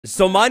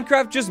So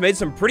Minecraft just made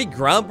some pretty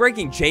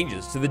groundbreaking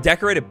changes to the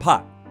decorated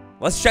pot.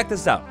 Let's check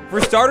this out.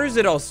 For starters,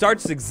 it all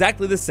starts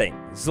exactly the same.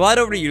 Slide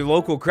over to your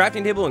local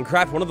crafting table and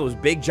craft one of those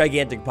big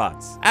gigantic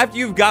pots. After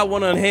you've got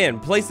one on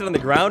hand, place it on the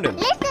ground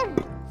and...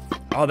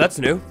 Oh, that's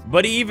new.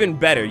 But even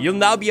better, you'll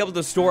now be able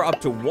to store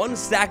up to 1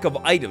 stack of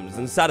items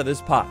inside of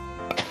this pot.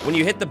 When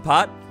you hit the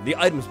pot, the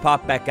items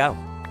pop back out.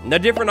 Now,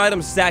 different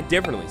items stack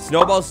differently.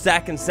 Snowballs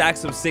stack in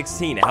stacks of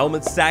 16,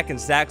 helmets stack in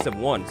stacks of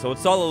 1, so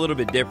it's all a little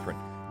bit different.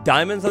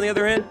 Diamonds, on the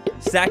other hand,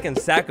 stack in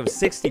stack of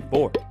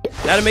 64.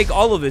 Now, to make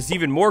all of this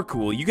even more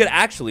cool, you could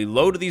actually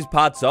load these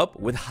pots up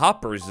with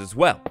hoppers as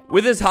well.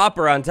 With this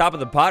hopper on top of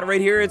the pot right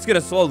here, it's going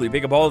to slowly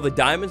pick up all of the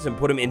diamonds and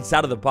put them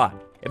inside of the pot.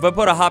 If I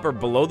put a hopper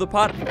below the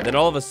pot, then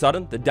all of a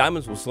sudden, the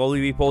diamonds will slowly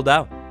be pulled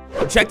out.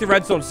 Check the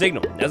redstone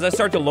signal. As I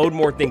start to load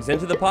more things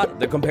into the pot,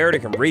 the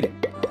comparator can read it.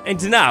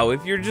 And now,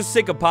 if you're just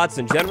sick of pots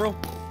in general,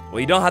 well,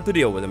 you don't have to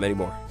deal with them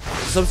anymore.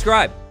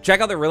 Subscribe.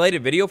 Check out the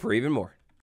related video for even more.